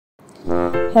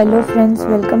Hello friends,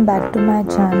 welcome back to my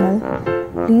channel.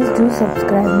 Please do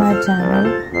subscribe my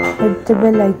channel, hit the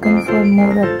bell icon for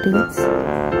more updates,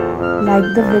 like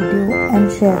the video and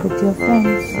share with your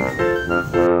friends.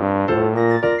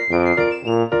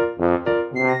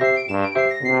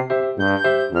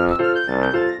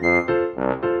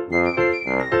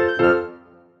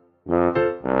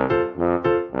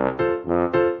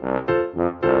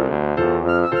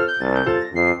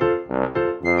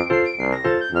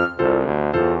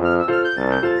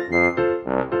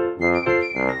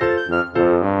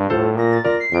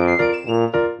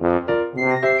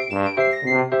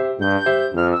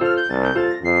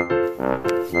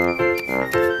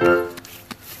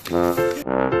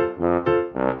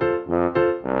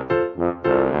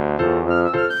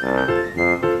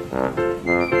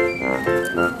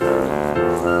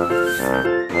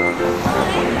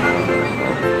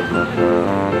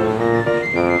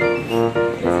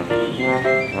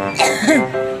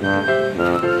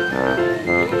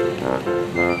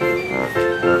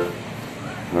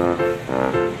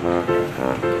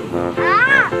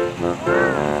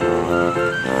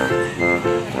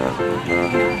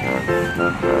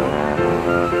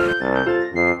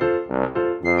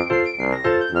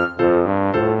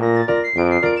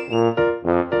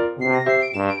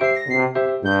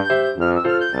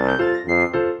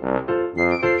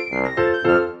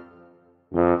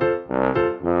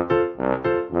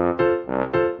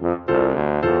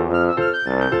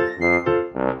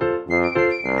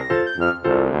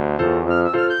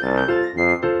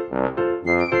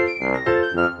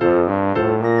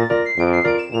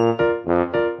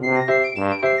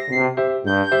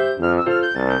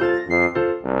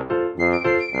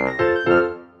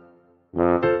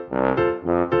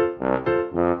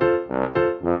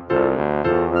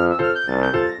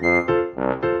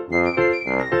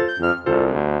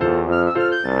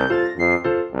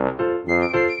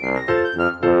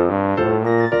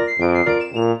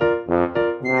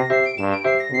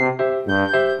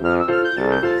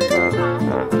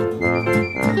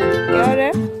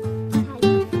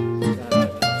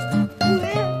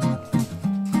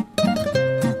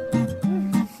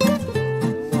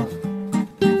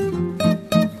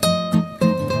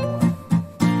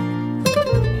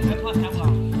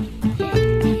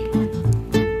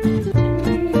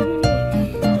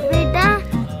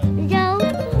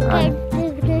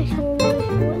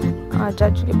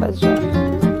 चाचू के पास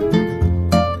जाओ।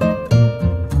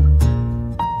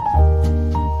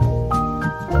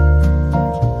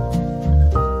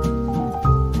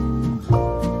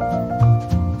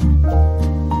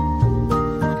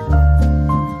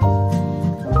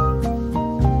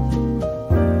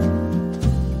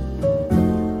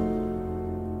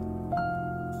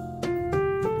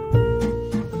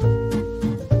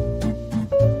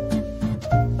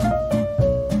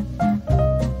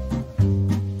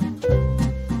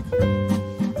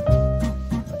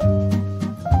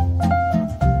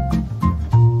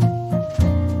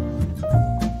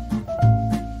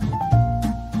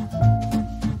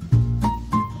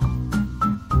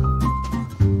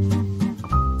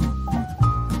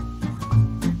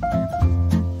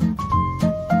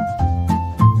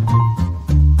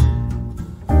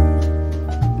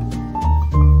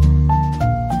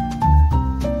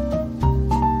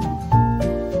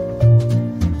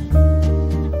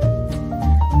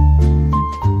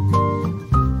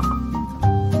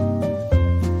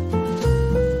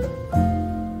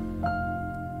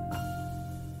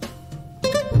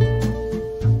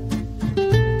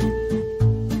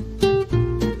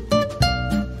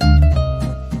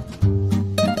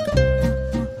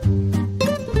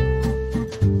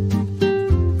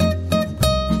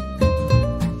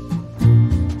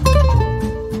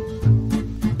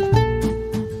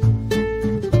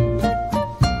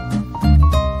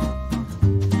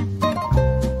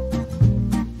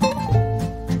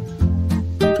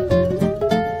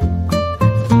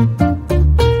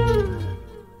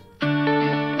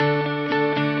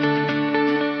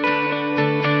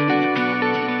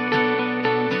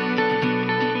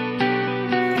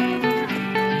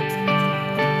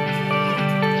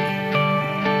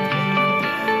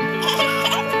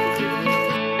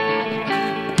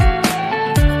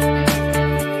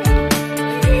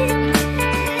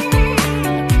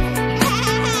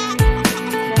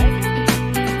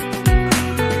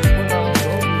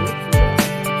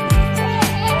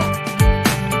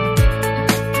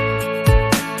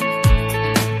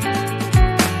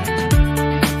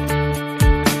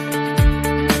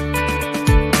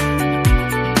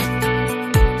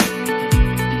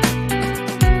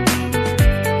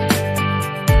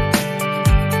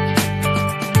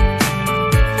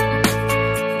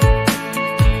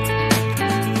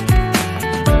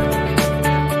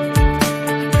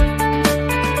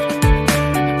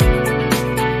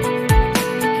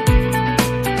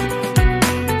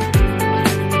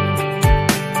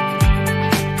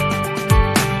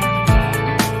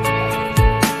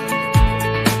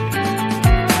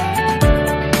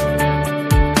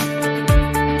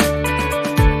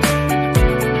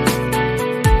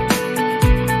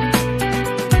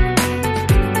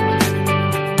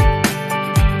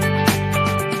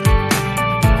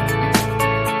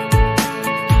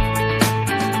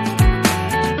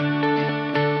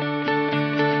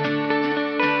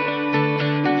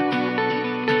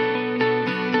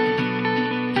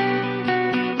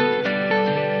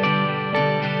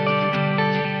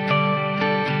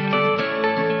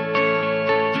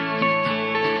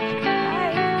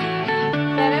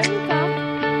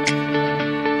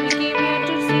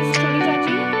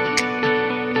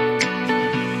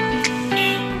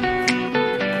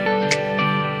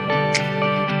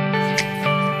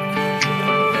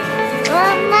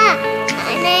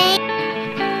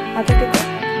 माथा टेको,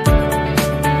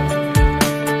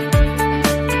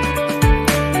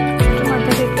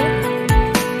 माथा टेको।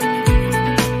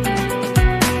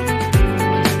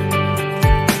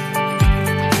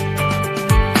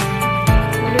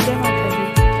 बोलो जय माता दी।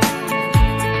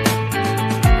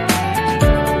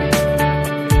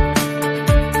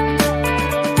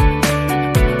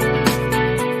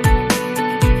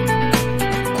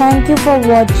 Thank you for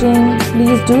watching.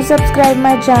 Please do subscribe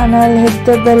my channel, hit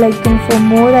the bell icon for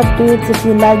more updates. If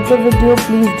you like the video,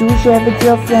 please do share with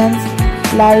your friends,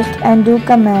 like and do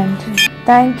comment.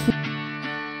 Thank you.